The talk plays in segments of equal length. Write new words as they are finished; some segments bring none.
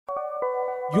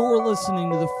You're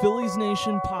listening to the Phillies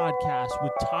Nation Podcast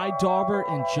with Daubert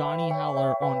and Jonny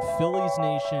Heller on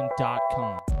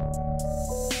PhilliesNation.com.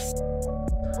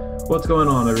 What's going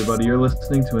on, everybody? You're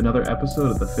listening to another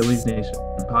episode of the Phillies Nation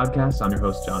Podcast. I'm your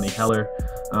host, Jonny Heller.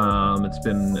 It's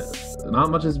been not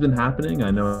much has been happening.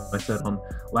 I know I said on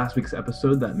last week's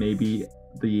episode that maybe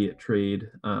the trade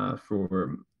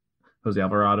for Jose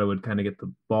Alvarado would kind of get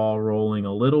the ball rolling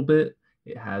a little bit.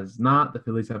 It has not. The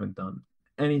Phillies haven't done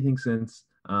anything since,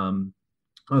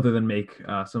 other than make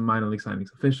some minor league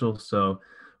signings official. So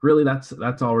really that's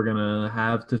all we're gonna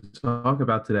have to talk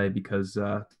about today, because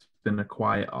it's been a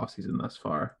quiet offseason thus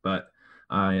far. But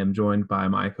I am joined by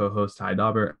my co-host Ty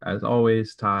Daubert. As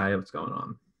always, Ty, what's going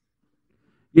on?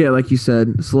 Yeah, like you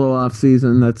said, slow off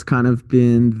season. That's kind of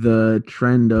been the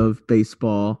trend of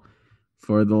baseball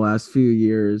for the last few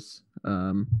years.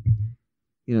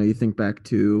 You think back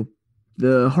to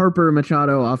the Harper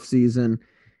Machado off season.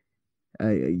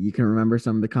 You can remember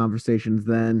some of the conversations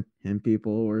then, and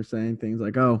people were saying things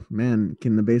like, "Oh man,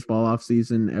 can the baseball off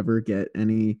season ever get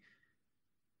any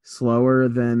slower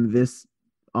than this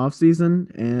off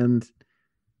season?" And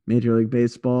Major League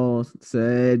Baseball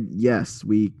said, yes,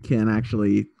 we can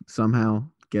actually somehow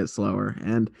get slower.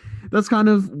 And that's kind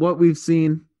of what we've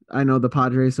seen. I know the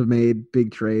Padres have made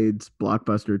big trades,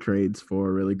 blockbuster trades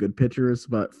for really good pitchers,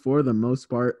 but for the most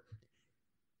part,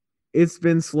 it's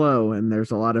been slow, and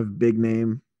there's a lot of big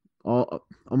name.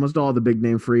 Almost all the big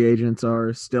name free agents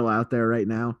are still out there right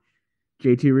now.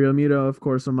 JT Realmuto, of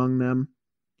course, among them.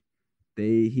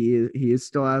 He is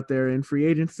still out there in free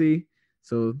agency.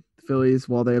 So the Phillies,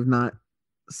 while they have not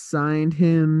signed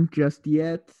him just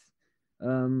yet,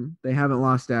 they haven't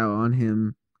lost out on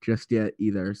him just yet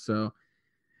either. So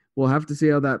we'll have to see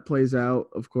how that plays out.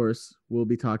 Of course, we'll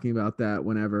be talking about that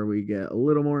whenever we get a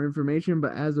little more information.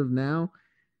 But as of now,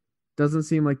 doesn't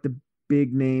seem like the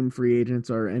big name free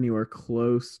agents are anywhere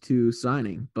close to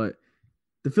signing. But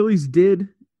the Phillies did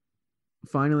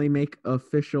finally make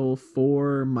official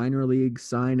 4 minor league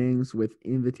signings with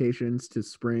invitations to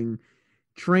spring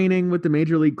training with the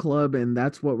Major League Club, and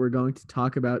that's what we're going to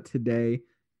talk about today.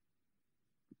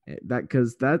 That's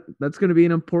going to be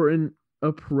an important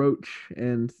approach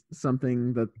and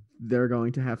something that they're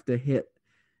going to have to hit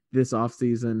this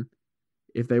offseason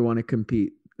if they want to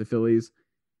compete. The Phillies,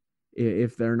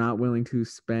 if they're not willing to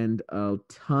spend a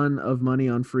ton of money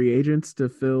on free agents to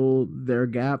fill their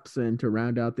gaps and to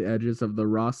round out the edges of the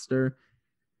roster,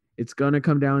 it's going to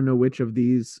come down to which of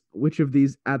these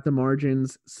at the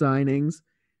margins signings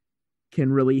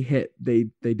can really hit. They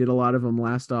did a lot of them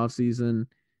last offseason,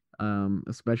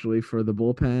 especially for the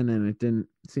bullpen, and it didn't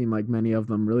seem like many of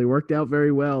them really worked out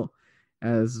very well,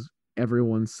 as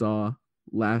everyone saw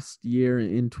last year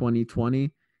in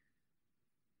 2020.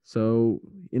 So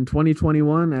in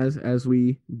 2021, as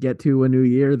we get to a new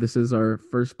year, this is our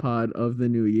first pod of the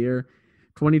new year.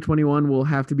 2021 will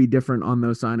have to be different on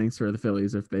those signings for the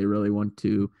Phillies if they really want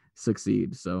to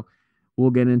succeed. So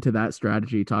we'll get into that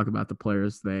strategy, talk about the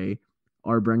players they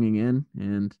are bringing in.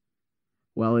 And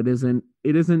while it isn't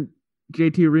JT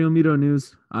Realmuto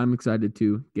news, I'm excited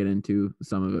to get into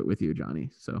some of it with you, Jonny.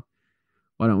 So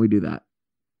why don't we do that?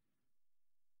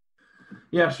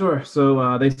 Yeah, sure.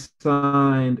 So they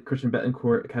signed Christian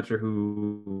Betancourt, a catcher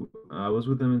who was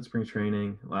with them in spring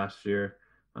training last year.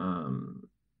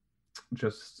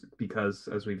 Just because,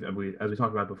 as we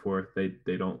talked about before,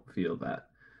 they don't feel that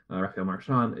Rafael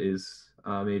Marchand is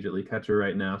a major league catcher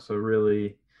right now. So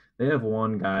really, they have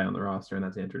one guy on the roster, and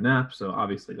that's Andrew Knapp. So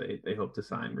obviously, they hope to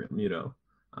sign Realmuto.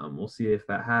 We'll see if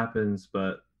that happens.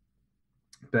 But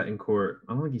Betancourt,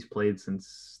 I don't think he's played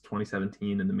since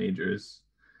 2017 in the majors.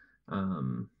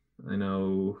 I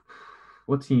know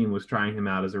what team was trying him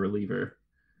out as a reliever.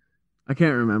 I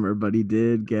can't remember, but he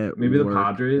did get maybe the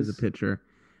Padres as a pitcher.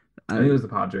 I think it was the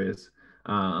Padres.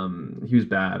 He was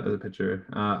bad as a pitcher.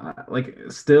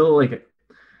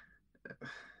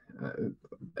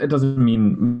 It doesn't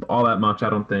mean all that much, I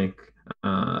don't think,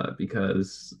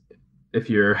 because if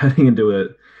you're heading into a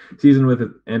season with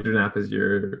Andrew Knapp as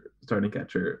your starting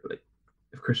catcher, like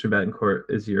if Christian Betancourt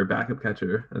is your backup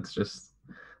catcher, that's just,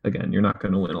 again, you're not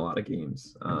going to win a lot of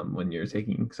games when you're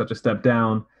taking such a step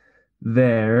down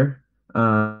there.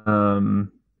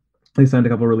 They signed a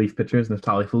couple of relief pitchers.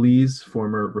 Neftali Feliz,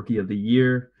 former Rookie of the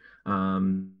Year,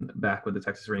 back with the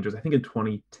Texas Rangers, I think in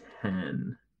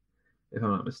 2010, if I'm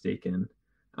not mistaken.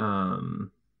 Bounced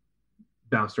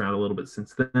around a little bit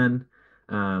since then.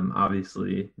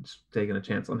 Obviously, just taking a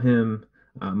chance on him.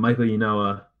 Michael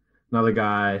Yanoa, another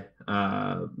guy,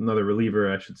 another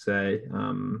reliever, I should say.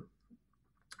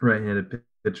 Right-handed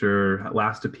pitcher,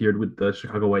 last appeared with the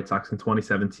Chicago White Sox in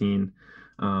 2017.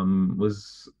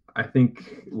 Was I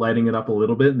think lighting it up a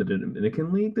little bit in the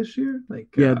Dominican League this year.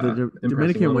 Yeah, the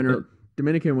Impressing a little bit.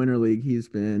 Dominican Winter League, he's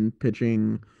been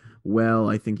pitching well.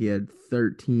 I think he had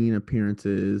 13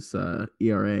 appearances,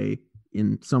 ERA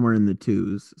in somewhere in the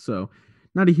twos. So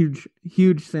not a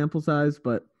huge sample size,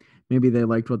 but maybe they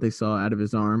liked what they saw out of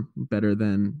his arm better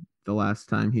than the last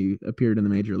time he appeared in the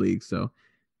major league. So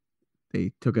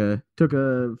they took a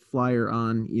flyer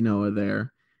on Enoa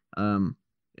there.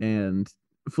 And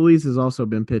Feliz has also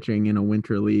been pitching in a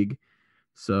winter league.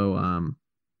 So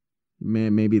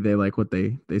maybe they like what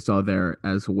they saw there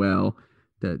as well.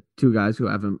 The two guys who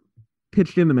haven't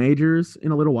pitched in the majors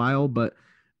in a little while, but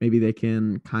maybe they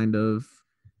can kind of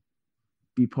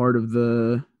be part of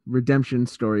the redemption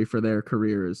story for their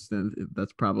careers. And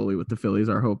that's probably what the Phillies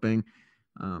are hoping.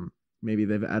 Maybe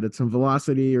they've added some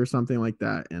velocity or something like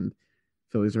that, and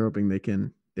Phillies are hoping they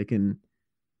can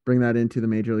bring that into the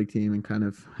major league team and kind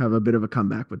of have a bit of a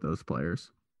comeback with those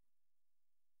players.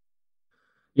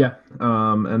 Yeah,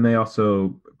 and they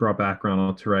also brought back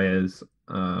Ronald Torreyes,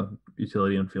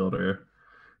 utility infielder.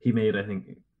 He made, I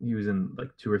think, he was in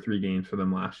like 2 or 3 games for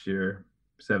them last year,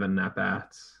 7 at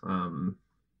bats.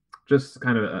 Just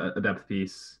kind of a depth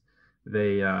piece.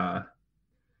 They,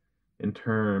 in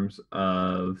terms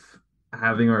of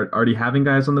already having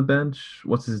guys on the bench,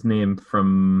 what's his name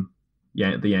from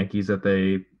the Yankees that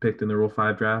they picked in the Rule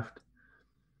 5 draft?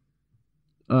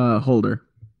 Holder,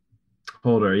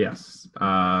 yes.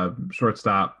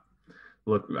 Shortstop.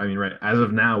 Look, I mean, right as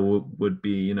of now would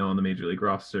be on the major league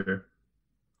roster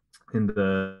in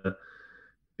the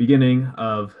beginning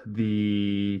of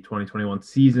the 2021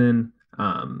 season.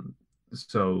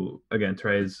 So again,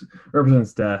 Torreyes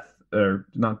represents depth.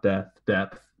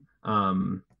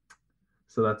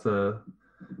 So that's a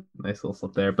nice little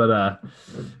slip there. But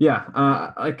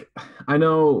like I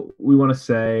know we want to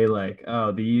say like,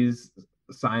 oh, these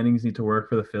signings need to work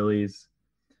for the Phillies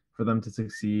for them to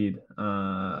succeed.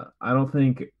 I don't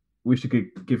think we should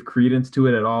give credence to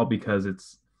it at all, because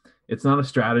it's not a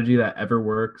strategy that ever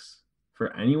works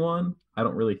for anyone. I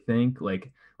don't really think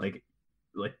like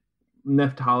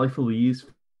Neftali Feliz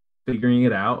figuring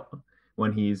it out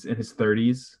when he's in his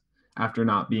 30s after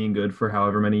not being good for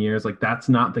however many years. Like, that's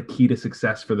not the key to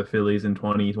success for the Phillies in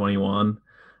 2021.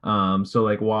 So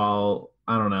like, while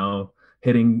I don't know,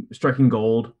 striking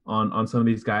gold on some of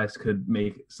these guys could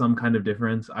make some kind of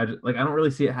difference, I don't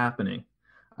really see it happening.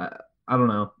 I don't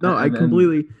know. No, I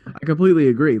completely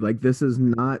agree. Like, this is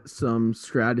not some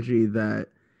strategy that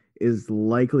is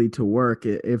likely to work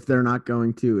if they're not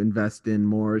going to invest in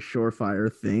more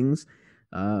surefire things,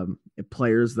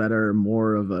 players that are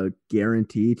more of a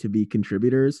guarantee to be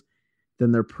contributors.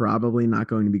 Then they're probably not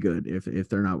going to be good if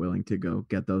they're not willing to go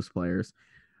get those players.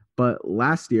 But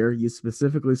last year, you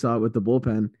specifically saw it with the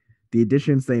bullpen. The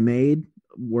additions they made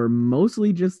were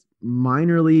mostly just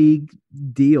minor league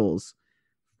deals.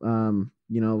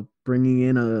 Bringing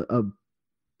in a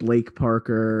Blake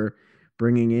Parker,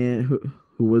 bringing in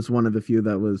who was one of the few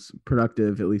that was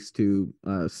productive, at least to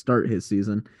start his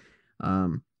season.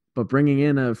 But bringing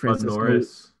in a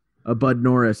Bud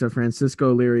Norris, a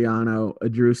Francisco Liriano, a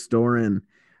Drew Storen,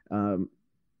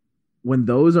 when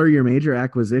those are your major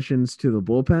acquisitions to the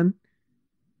bullpen,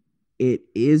 it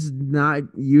is not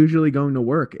usually going to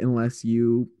work unless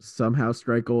you somehow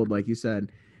strike gold, like you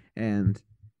said. And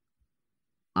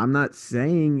I'm not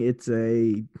saying it's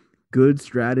a good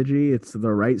strategy. It's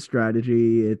the right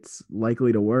strategy. It's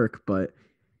likely to work, but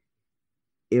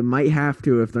it might have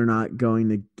to if they're not going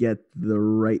to get the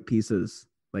right pieces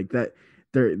like that.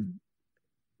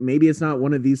 Maybe it's not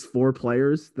one of these 4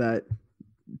 players that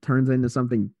turns into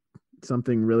something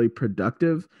really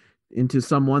productive, into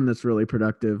someone that's really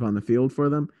productive on the field for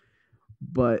them.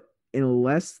 But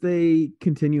unless they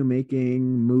continue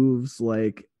making moves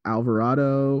like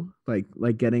Alvarado,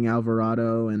 like getting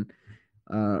Alvarado and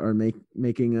or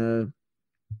making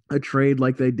a trade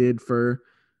like they did for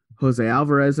Jose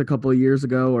Alvarez a couple of years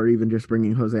ago, or even just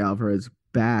bringing Jose Alvarez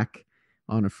back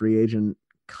on a free agent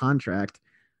contract,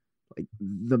 like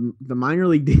the minor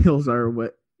league deals are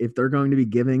what, if they're going to be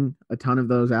giving a ton of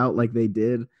those out like they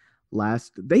did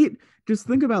just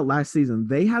think about last season.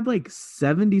 They had like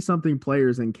 70 something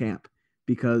players in camp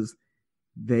because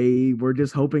they were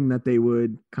just hoping that they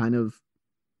would kind of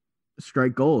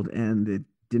strike gold, and it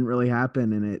didn't really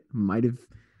happen, and it might have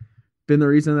been the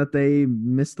reason that they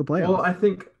missed the playoffs. Well,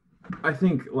 I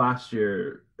think last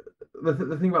year,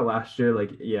 the thing about last year,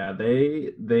 like, yeah,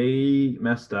 they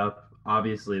messed up.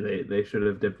 Obviously, they should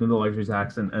have dipped into the luxury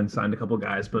tax and signed a couple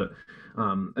guys. But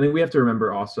I think we have to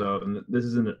remember also, and this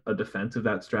isn't a defense of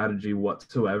that strategy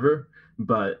whatsoever,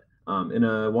 but in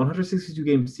a 162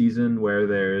 game season where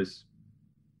there's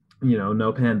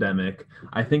no pandemic.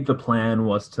 I think the plan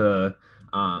was to,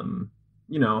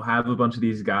 have a bunch of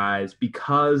these guys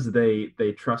because they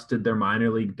trusted their minor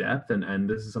league depth, and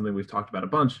this is something we've talked about a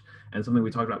bunch, and something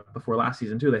we talked about before last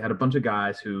season too. They had a bunch of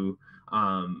guys who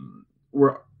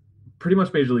were pretty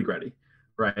much major league ready,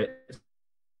 right?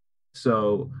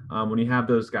 So when you have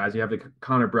those guys, you have the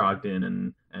Connor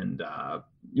Brogdon and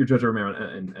your Jojo Romero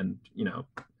and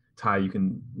Ty, you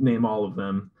can name all of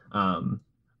them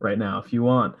right now if you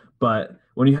want. But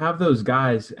when you have those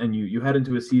guys and you head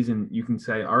into a season, you can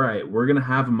say, all right, we're going to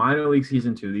have a minor league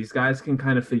season too. These guys can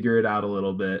kind of figure it out a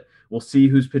little bit. We'll see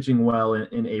who's pitching well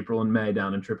in April and May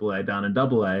down in AAA, down in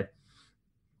AA,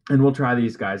 and we'll try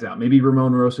these guys out. Maybe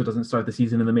Ramon Rosso doesn't start the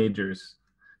season in the majors.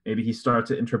 Maybe he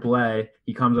starts it in AAA.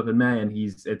 He comes up in May, and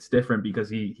it's different because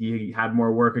he had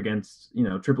more work against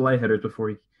AAA hitters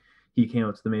before he came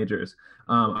up to the majors.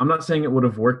 I'm not saying it would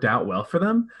have worked out well for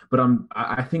them, but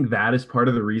I think that is part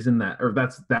of the reason that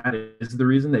is the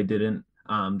reason they didn't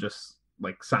just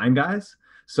like sign guys.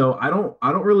 So I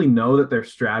don't really know that their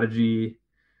strategy,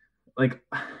 like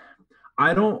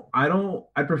I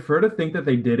prefer to think that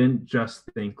they didn't just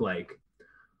think like,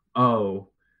 oh,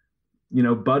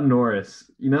 Bud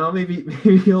Norris, maybe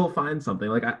he'll find something.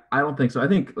 Like I don't think so. I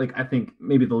think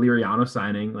maybe the Liriano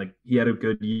signing, like he had a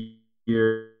good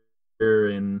year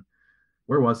in,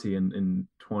 where was he in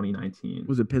 2019?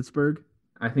 Was it Pittsburgh?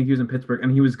 I think he was in Pittsburgh,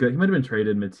 and he was good. He might have been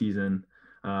traded midseason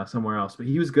somewhere else, but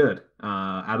he was good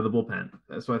out of the bullpen.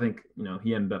 So I think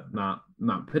he ended up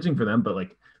not pitching for them, but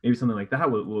like maybe something like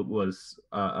that was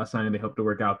a signing they hope to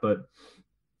work out. But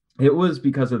it was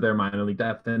because of their minor league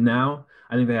depth, and now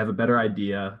I think they have a better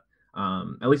idea,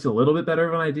 at least a little bit better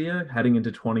of an idea heading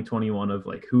into 2021 of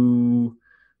like who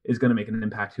is going to make an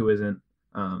impact, who isn't.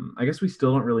 I guess we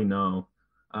still don't really know.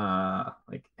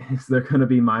 Like, is there going to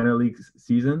be minor league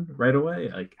season right away?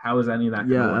 Like, how is any of that?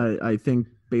 Yeah, I think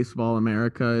Baseball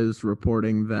America is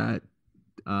reporting that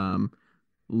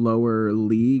lower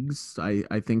leagues,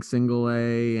 I think single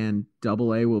A and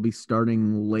double A will be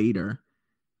starting later.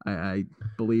 I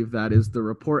believe that is the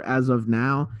report as of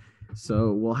now.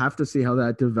 So we'll have to see how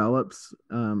that develops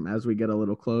as we get a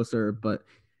little closer. But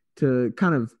to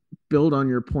kind of build on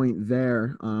your point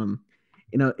there,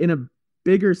 in a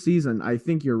bigger season, I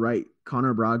think you're right.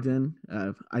 Connor Brogdon,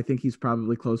 I think he's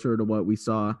probably closer to what we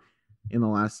saw in the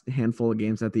last handful of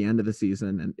games at the end of the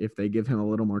season. And if they give him a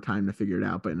little more time to figure it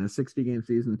out, but in a 60-game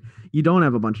season, you don't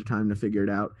have a bunch of time to figure it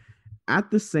out.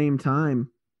 At the same time,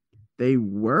 they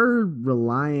were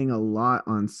relying a lot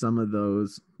on some of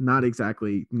those, not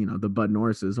exactly, the Bud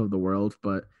Norrises of the world,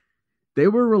 but they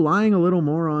were relying a little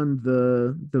more on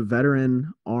the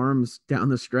veteran arms down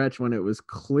the stretch when it was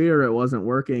clear it wasn't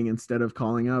working, instead of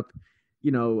calling up,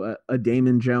 a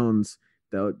Damon Jones.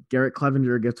 Though Garrett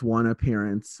Clevenger gets one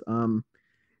appearance.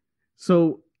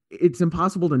 So it's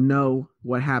impossible to know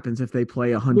what happens if they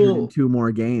play 102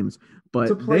 more games.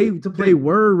 But they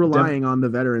were relying on the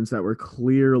veterans that were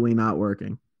clearly not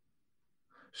working.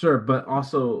 Sure, but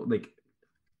also like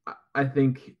I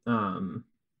think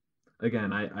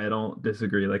again, I don't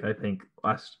disagree. Like I think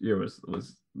last year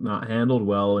was not handled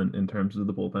well in terms of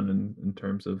the bullpen and in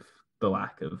terms of the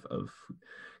lack of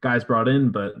guys brought in,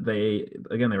 but they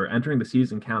were entering the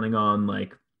season counting on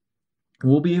like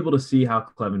we'll be able to see how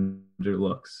Clevenger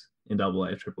looks in AA,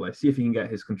 AAA, see if he can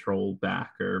get his control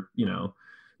back, or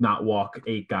not walk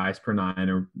 8 guys per 9,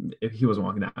 or if he wasn't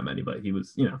walking that many, but he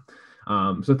was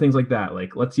so things like that.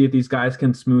 Like let's see if these guys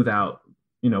can smooth out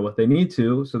what they need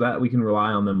to, so that we can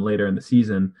rely on them later in the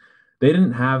season. They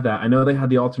didn't have that. I know they had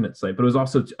the alternate slate, but it was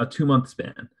also a 2-month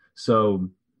span.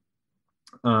 So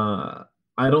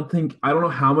I don't know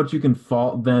how much you can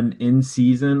fault them in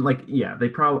season. Like, yeah, they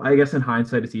probably, I guess in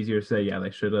hindsight, it's easier to say, yeah,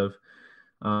 they should have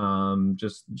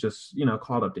just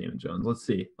called up Damon Jones. Let's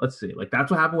see. Like that's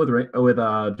what happened with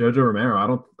Jojo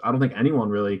Romero. I don't think anyone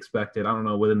really expected. I don't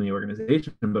know within the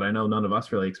organization, but I know none of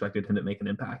us really expected him to make an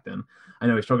impact. And I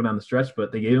know he struggled down the stretch,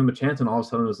 but they gave him a chance, and all of a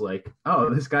sudden it was like,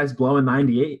 oh, this guy's blowing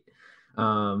 98.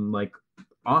 Like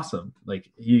awesome. Like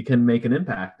he can make an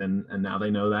impact, and now they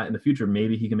know that in the future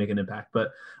maybe he can make an impact.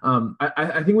 But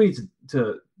I think we need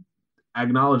to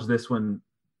acknowledge this when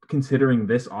considering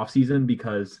this offseason,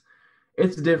 because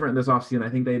it's different this offseason. I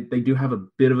think they do have a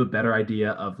bit of a better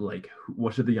idea of like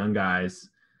what should the young guys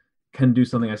can do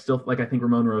something. I think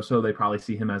Ramon Rosso, they probably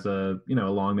see him as a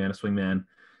long man, a swing man,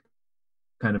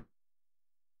 kind of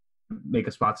make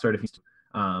a spot start if he's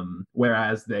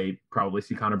whereas they probably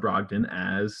see Connor Brogdon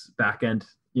as back end,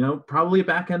 probably a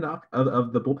back end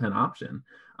of the bullpen option.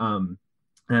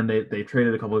 And they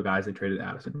traded a couple of guys. They traded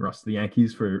Addison Russ to the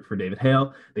Yankees for David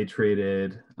Hale. They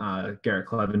traded Garrett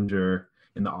Clevenger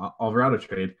in the Alvarado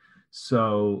trade.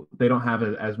 so they don't have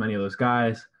as many of those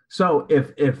guys. So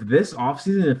if this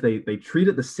offseason, if they treat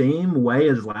it the same way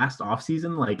as last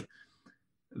offseason, like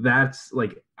that's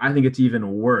like I think it's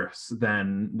even worse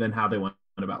than how they went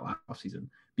about last offseason,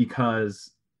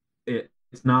 because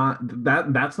it's not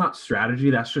that's not strategy.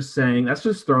 That's just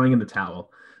throwing in the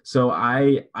towel. So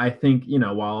I think,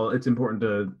 while it's important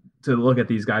to look at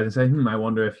these guys and say, I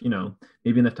wonder if,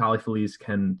 maybe Neftali Feliz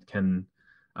can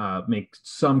make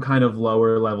some kind of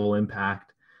lower level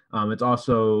impact. It's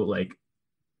also like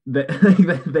they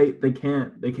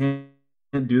can't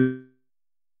do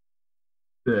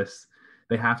this.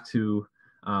 They have to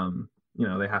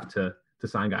they have to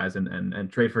sign guys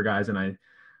and trade for guys. And I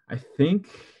think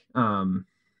oh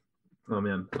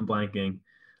man, I'm blanking.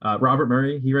 Robert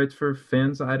Murray, he writes for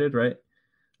Fansided, right?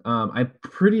 I'm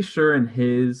pretty sure it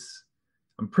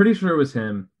was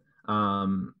him.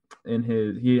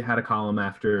 He had a column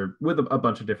after with a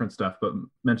bunch of different stuff, but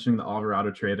mentioning the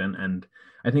Alvarado trade, and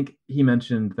I think he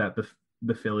mentioned that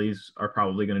the Phillies are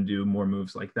probably going to do more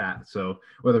moves like that. So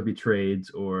whether it be trades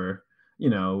or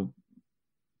your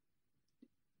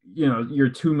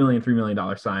 $2 million, $3 million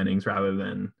signings rather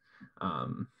than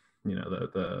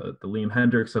the Liam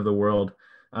Hendricks of the world.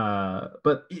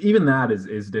 But even that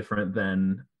is different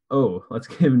than, let's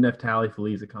give Neftali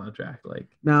Feliz a contract. Like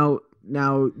now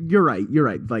you're right.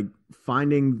 Like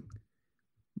finding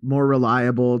more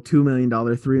reliable $2 million,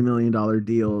 $3 million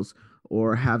deals,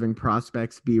 or having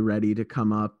prospects be ready to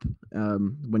come up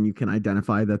when you can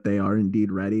identify that they are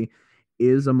indeed ready,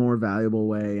 is a more valuable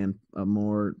way and a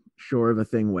more sure of a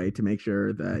thing way to make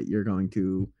sure that you're going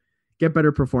to get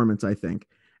better performance, I think.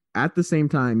 At the same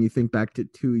time, you think back to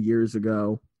 2 years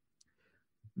ago,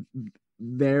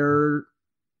 there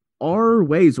are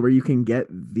ways where you can get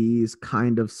these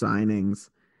kind of signings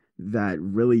that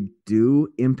really do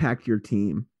impact your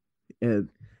team. You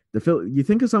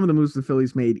think of some of the moves the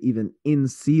Phillies made even in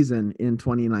season in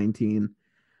 2019.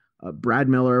 Brad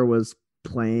Miller was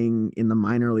playing in the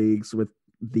minor leagues with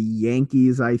the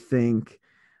Yankees, I think.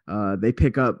 They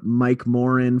pick up Mike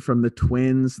Morin from the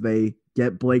Twins. They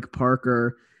get Blake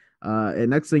Parker. And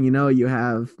next thing you know, you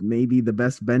have maybe the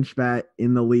best bench bat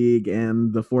in the league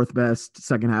and the fourth best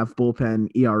second half bullpen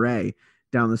ERA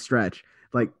down the stretch.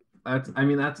 Like that's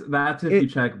if you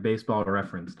check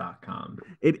baseballreference.com.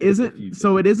 It isn't.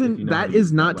 So it isn't. That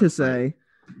is not to say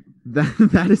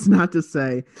that is not to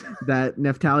say that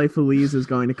Neftali Feliz is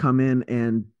going to come in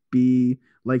and be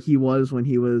like he was when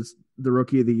he was the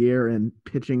Rookie of the Year and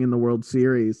pitching in the World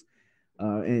Series,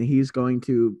 and he's going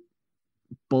to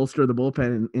bolster the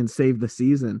bullpen and save the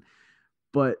season.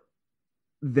 But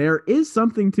there is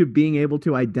something to being able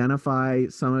to identify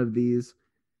some of these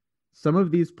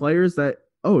players that,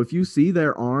 if you see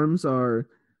their arms are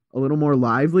a little more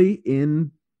lively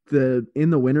in the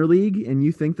winter league and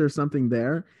you think there's something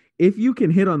there, if you can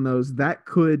hit on those, that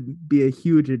could be a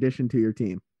huge addition to your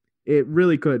team. It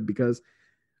really could, because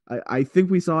I think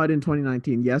we saw it in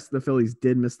 2019. Yes, the Phillies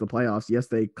did miss the playoffs. Yes,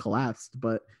 they collapsed,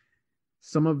 but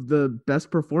some of the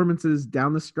best performances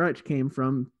down the stretch came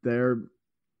from their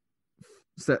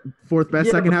fourth best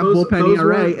second half bullpen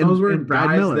ERA and Brad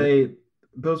Miller.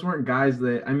 Those weren't guys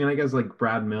that, I guess like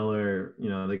Brad Miller,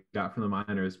 they got from the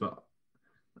minors, but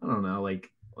I don't know,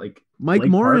 like Mike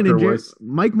Morin and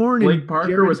Blake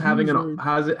Parker was having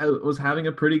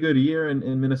a pretty good year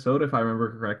in Minnesota, if I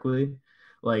remember correctly.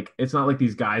 Like, it's not like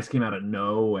these guys came out of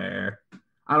nowhere.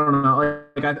 I don't know.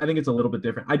 Like I think it's a little bit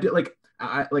different.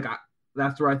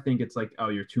 That's where I think it's like,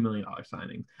 your $2 million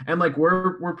signing. And like,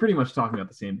 we're pretty much talking about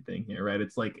the same thing here, right?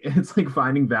 It's like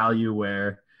finding value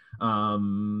where,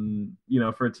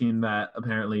 for a team that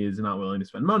apparently is not willing to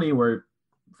spend money, we're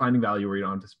finding value where you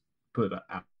don't have to put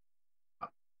out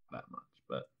that much.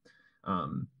 But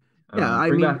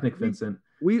bring back Nick Vincent.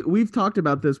 We've talked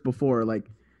about this before. Like,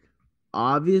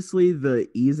 obviously the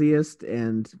easiest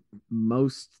and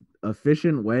most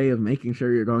efficient way of making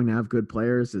sure you're going to have good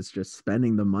players is just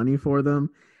spending the money for them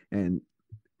and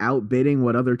outbidding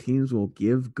what other teams will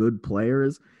give good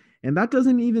players. And that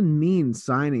doesn't even mean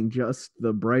signing just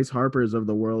the Bryce Harpers of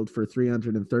the world for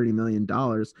 $330 million.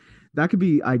 That could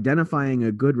be identifying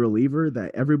a good reliever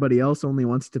that everybody else only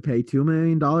wants to pay $2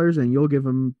 million, and you'll give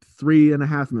them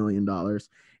 $3.5 million.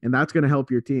 And that's going to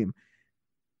help your team.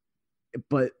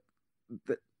 But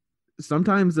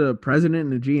sometimes the president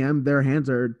and the GM, their hands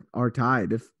are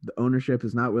tied if the ownership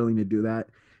is not willing to do that.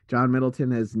 John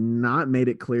Middleton has not made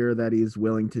it clear that he's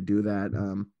willing to do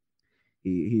that.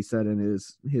 He said in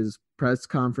his press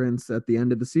conference at the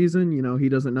end of the season, he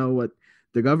doesn't know what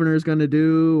the governor is going to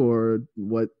do or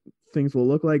what things will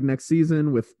look like next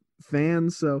season with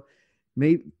fans. So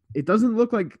it doesn't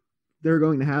look like they're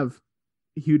going to have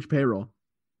huge payroll.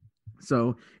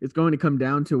 So it's going to come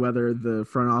down to whether the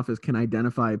front office can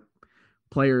identify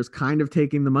players kind of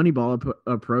taking the Moneyball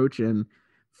approach and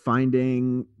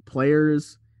finding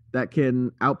players that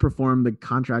can outperform the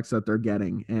contracts that they're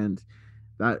getting. And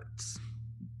that's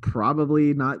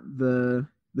probably not the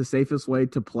safest way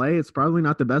to play. It's probably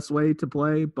not the best way to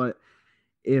play, but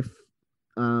if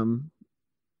the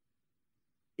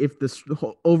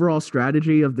overall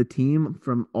strategy of the team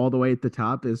from all the way at the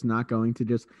top is not going to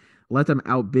just let them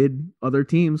outbid other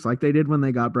teams like they did when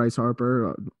they got Bryce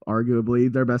Harper,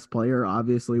 arguably their best player,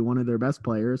 obviously one of their best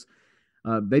players.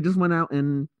 They just went out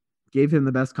and gave him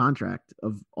the best contract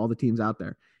of all the teams out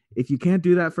there. If you can't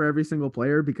do that for every single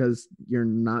player because you're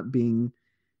not being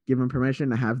given permission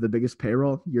to have the biggest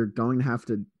payroll, you're going to have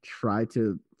to try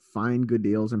to find good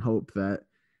deals and hope that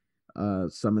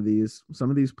some of these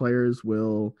players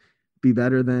will be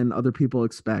better than other people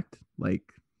expect.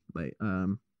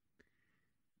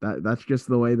 That's just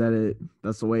the way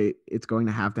that's the way it's going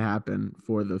to happen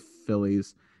for the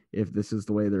Phillies if this is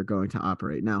the way they're going to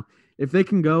operate. Now, if they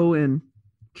can go and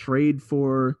trade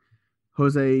for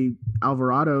Jose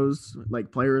Alvarado's,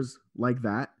 like players like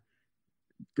that,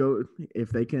 if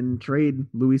they can trade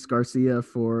Luis Garcia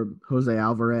for Jose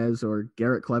Alvarez or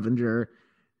Garrett Clevenger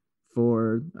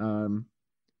for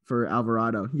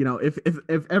Alvarado,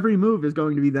 if every move is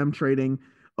going to be them trading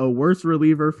a worse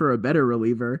reliever for a better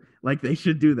reliever, like they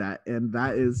should do that. And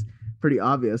that is pretty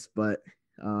obvious, but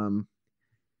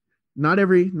not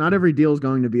every deal is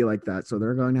going to be like that. So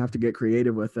they're going to have to get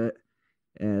creative with it.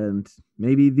 And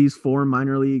maybe these 4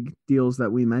 minor league deals that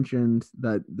we mentioned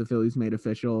that the Phillies made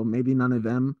official, maybe none of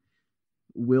them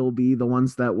will be the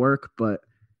ones that work. But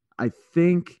I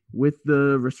think with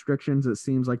the restrictions it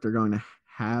seems like they're going to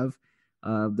have,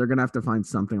 they're going to have to find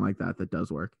something like that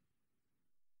does work.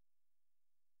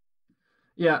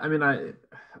 Yeah, I mean,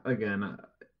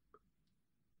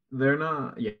 they're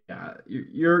not. Yeah,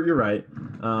 you're right.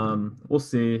 We'll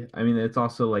see. I mean, it's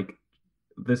also like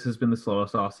this has been the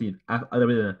slowest offseason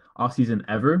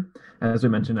ever, as we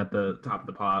mentioned at the top of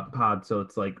the pod. So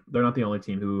it's like they're not the only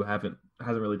team who hasn't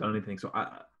really done anything. So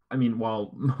I mean,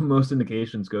 while most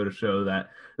indications go to show that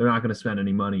they're not going to spend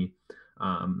any money,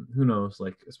 who knows?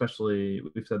 Like, especially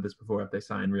we've said this before, if they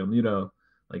sign Real Muto,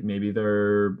 like maybe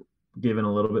they're given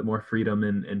a little bit more freedom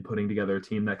in putting together a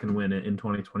team that can win it in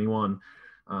 2021,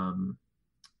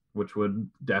 which would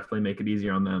definitely make it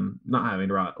easier on them not having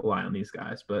to rely on these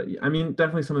guys. But I mean,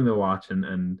 definitely something to watch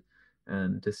and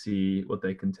to see what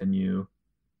they continue,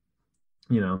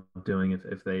 doing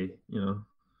if they,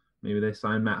 maybe they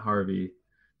sign Matt Harvey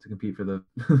to compete for the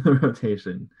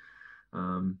rotation.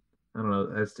 I don't know.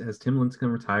 Has Tim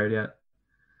Lincecum retired yet?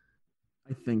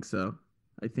 I think so.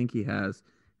 I think he has.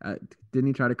 Didn't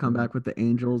he try to come back with the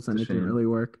Angels and it didn't really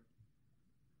work?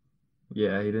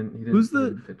 Yeah, he didn't. Who's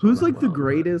the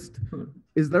greatest?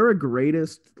 Is there a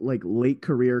greatest like late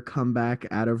career comeback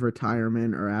out of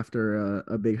retirement or after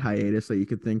a big hiatus that you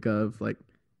could think of? Like,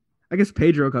 I guess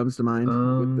Pedro comes to mind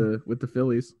with the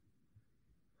Phillies.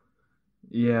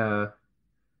 Yeah,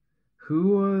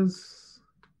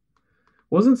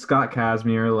 wasn't Scott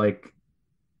Kazmir like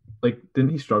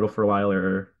didn't he struggle for a while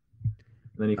or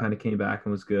then he kind of came back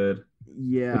and was good?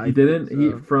 Yeah, like he didn't. So.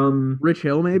 He from Rich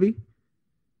Hill maybe.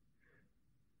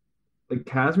 Like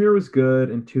Kazmir was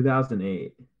good in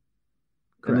 2008. Correct.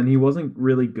 And then he wasn't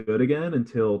really good again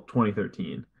until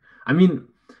 2013. I mean,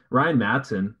 Ryan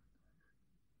Madson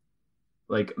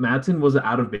was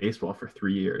out of baseball for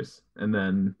 3 years and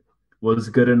then was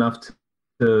good enough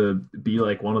to be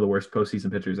like one of the worst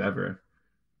postseason pitchers ever.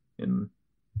 And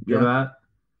that?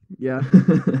 Yeah.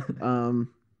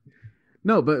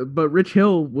 No, but Rich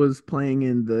Hill was playing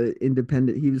in the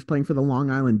independent. He was playing for the Long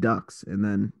Island Ducks, and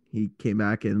then he came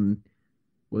back and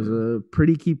was a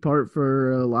pretty key part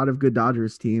for a lot of good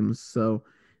Dodgers teams. So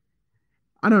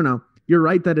I don't know. You're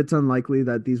right that it's unlikely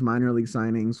that these minor league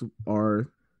signings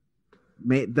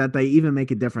that they even make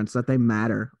a difference, that they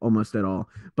matter almost at all.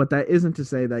 But that isn't to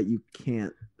say that you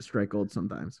can't strike gold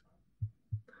sometimes.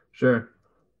 Sure.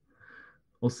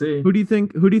 We'll see. Who do you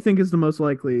think is the most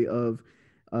likely of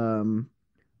Torreyes,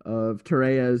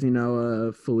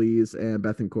 Feliz, and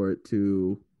Bethancourt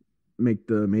to make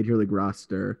the major league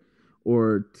roster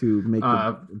or to make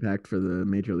the impact for the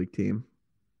major league team?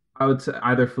 I would say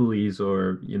either Feliz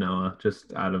or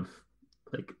just out of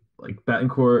like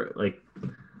Bethancourt.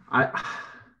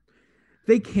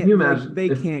 They can't. Can you imagine? They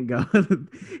can't go.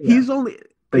 He's only.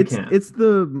 It's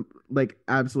the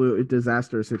absolute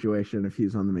disaster situation if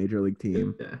he's on the major league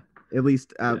team. Yeah. At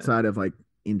least outside of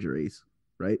injuries,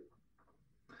 right?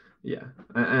 Yeah,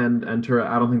 and I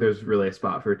don't think there's really a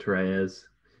spot for Torreyes.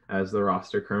 as the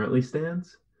roster currently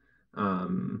stands.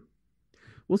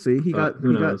 We'll see. He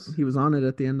knows? was on it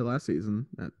at the end of last season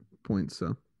at points.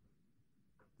 So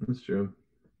that's true.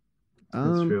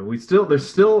 That's true. There's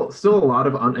still a lot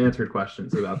of unanswered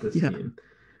questions about this team.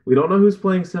 We don't know who's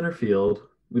playing center field.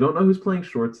 We don't know who's playing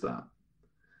shortstop.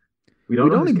 We don't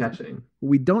know who's catching.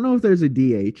 We don't know if there's a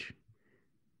DH.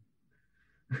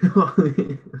 Oh,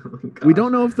 we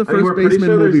don't know if the first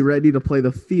baseman will be ready to play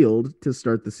the field to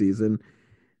start the season.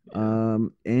 Yeah.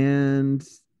 And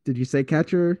did you say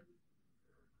catcher?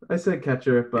 I said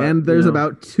catcher, but and there's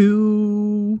about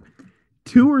two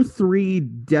or three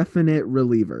definite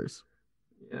relievers.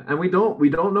 Yeah, and we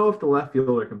don't know if the left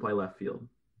fielder can play left field.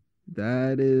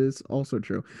 That is also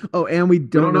true. Oh, and we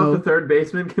don't know if the third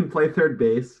baseman can play third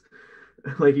base.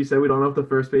 Like you said, we don't know if the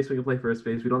first baseman can play first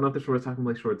base. We don't know if the shortstop can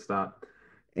play shortstop.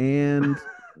 And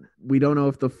we don't know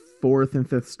if the fourth and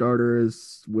fifth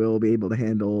starters will be able to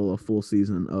handle a full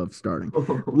season of starting.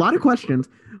 A lot of questions,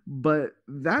 but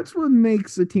that's what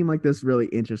makes a team like this really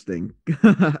interesting.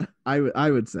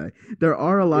 I would say there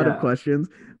are a lot of questions,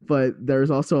 but there's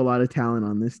also a lot of talent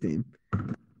on this team.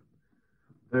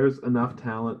 There's enough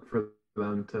talent for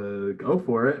them to go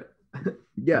for it.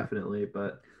 Yeah, definitely,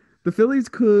 but the Phillies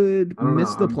could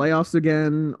miss the playoffs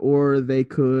again, or they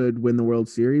could win the World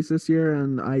Series this year,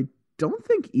 and I don't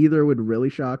think either would really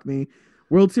shock me.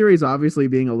 World Series obviously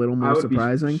being a little more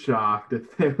surprising. Be shocked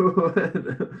if they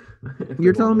would.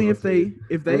 You're telling me if they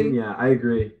yeah, I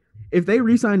agree. If they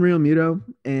re-sign Real Muto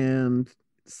and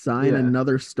sign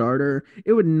another starter,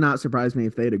 it would not surprise me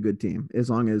if they had a good team, as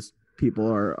long as people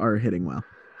are hitting well.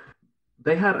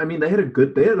 They had a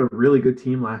really good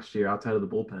team last year outside of the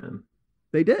bullpen.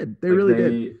 They did. They really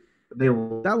did.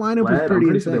 That lineup was pretty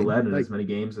insane. Sure they led in as many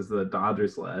games as the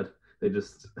Dodgers led. They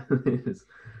just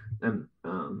and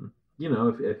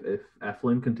if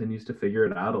Eflin continues to figure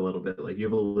it out a little bit, like you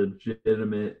have a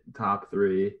legitimate top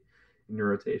three in your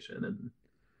rotation,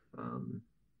 and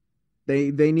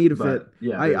they need a fit.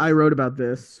 Yeah, I wrote about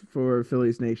this for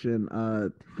Phillies Nation.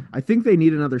 I think they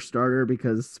need another starter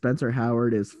because Spencer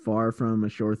Howard is far from a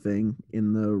sure thing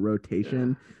in the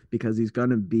rotation because he's going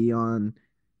to be on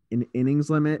an innings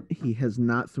limit. He has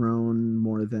not thrown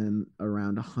more than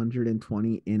around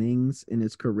 120 innings in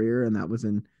his career, and that was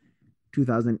in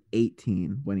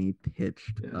 2018 when he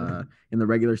pitched in the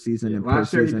regular season and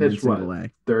last year he pitched A.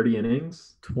 30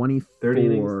 innings?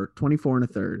 24 and a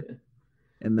third. Yeah.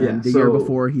 And then the year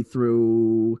before he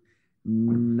threw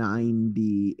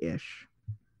 90-ish.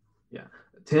 Yeah.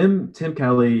 Tim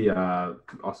Kelly,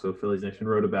 also Phillies Nation,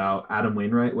 wrote about Adam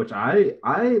Wainwright, which I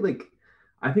like.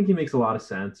 I think he makes a lot of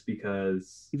sense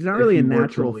because he's not really a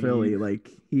natural Philly.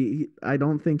 Like I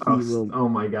don't think he will. Oh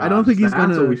my god! I don't think he's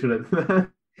gonna. What we should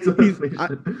have.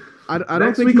 I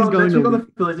don't think he's going to. On the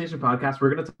Phillies Nation podcast,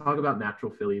 we're going to talk about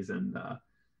natural Phillies, and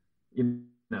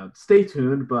stay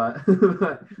tuned. But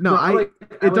no,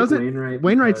 it doesn't.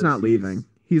 Wainwright's not leaving.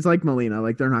 He's like Molina.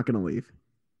 Like they're not going to leave.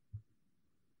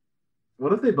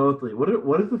 What if they both leave?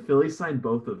 What if the Phillies sign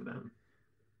both of them?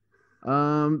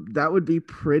 That would be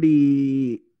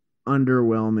pretty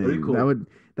underwhelming. Pretty cool.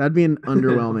 That'd be an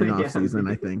underwhelming offseason,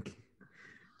 I think.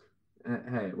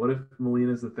 Hey, what if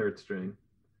Molina's the third string?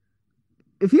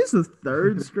 If he's the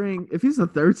third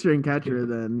string catcher,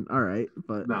 then all right.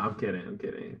 But no, I'm kidding.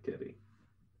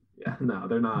 Yeah, no,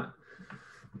 they're not.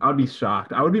 I would be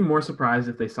shocked. I would be more surprised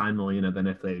if they signed Molina than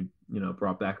if they,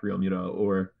 brought back Real Muto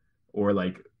or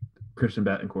like Christian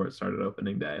Betancourt started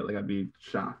opening day. Like I'd be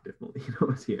shocked if Molina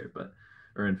was here,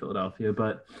 or in Philadelphia.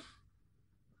 But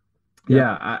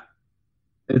I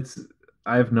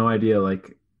have no idea.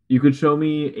 Like you could show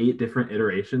me 8 different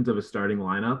iterations of a starting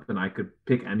lineup, and I could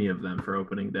pick any of them for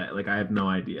opening day. Like I have no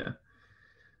idea.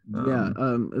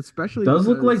 Especially does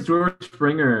look like George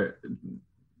Springer.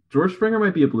 George Springer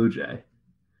might be a Blue Jay,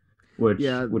 which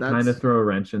would kind of throw a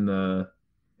wrench in the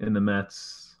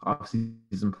Mets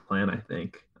offseason plan, I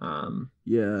think.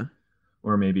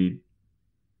 Or maybe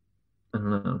I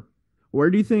don't know. Where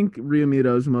do you think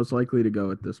Realmuto is most likely to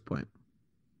go at this point?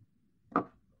 I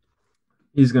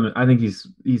think he's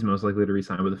most likely to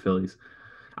re-sign with the Phillies.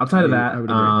 Outside of that,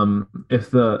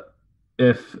 if the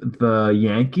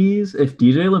Yankees, if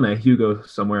DJ LeMahieu goes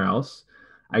somewhere else,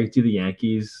 I could see the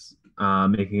Yankees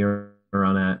making a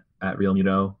run at Real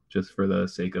Muto just for the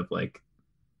sake of like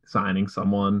signing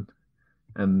someone,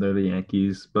 and they're the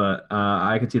Yankees. But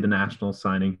I could see the Nationals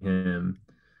signing him.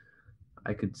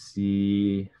 I could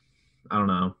see, I don't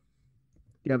know. Do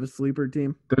you have a sleeper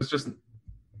team? There's just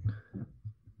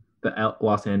the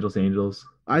Los Angeles Angels.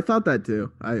 I thought that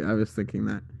too. I was thinking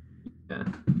that. Yeah.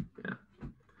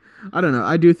 I don't know.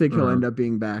 I do think he'll Uh-huh. end up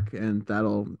being back, and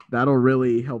that'll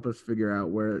really help us figure out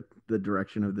where the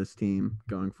direction of this team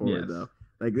going forward. Yes. Though,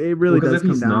 like it really Because does if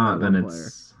come he's down not, to that then one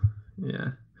player.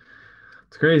 yeah,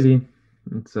 it's crazy.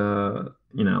 It's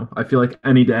I feel like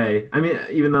any day. I mean,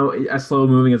 even though as slow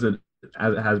moving as it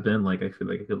has been, like I feel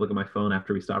like I could look at my phone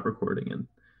after we stop recording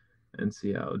and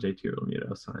see how JT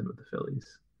Realmuto signed with the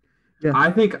Phillies. Yeah. I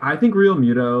think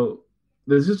Realmuto.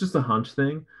 This is just a hunch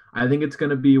thing. I think it's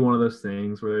gonna be one of those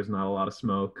things where there's not a lot of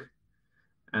smoke,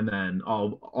 and then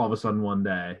all of a sudden one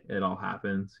day it all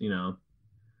happens. You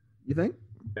think?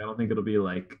 I don't think it'll be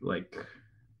like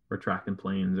we're tracking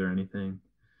planes or anything.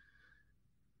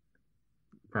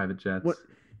 Private jets. What?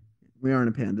 We are in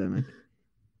a pandemic.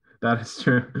 That is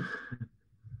true.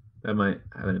 That might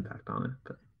have an impact on it,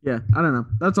 but yeah, I don't know.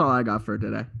 That's all I got for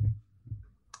today.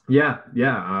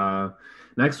 Yeah.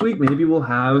 Next week maybe we'll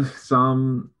have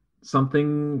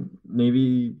something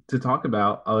maybe to talk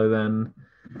about other than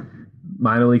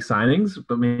minor league signings,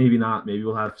 but maybe not. Maybe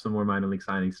we'll have some more minor league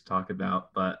signings to talk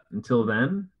about. But until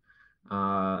then,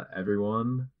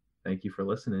 everyone, thank you for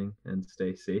listening and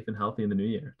stay safe and healthy in the new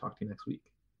year. Talk to you next week.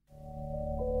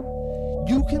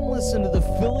 You can listen to the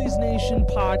Phillies Nation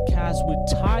podcast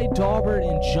with Ty Daubert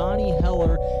and Jonny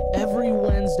Heller every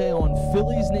Wednesday on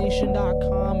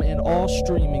PhilliesNation.com and all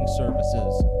streaming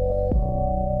services.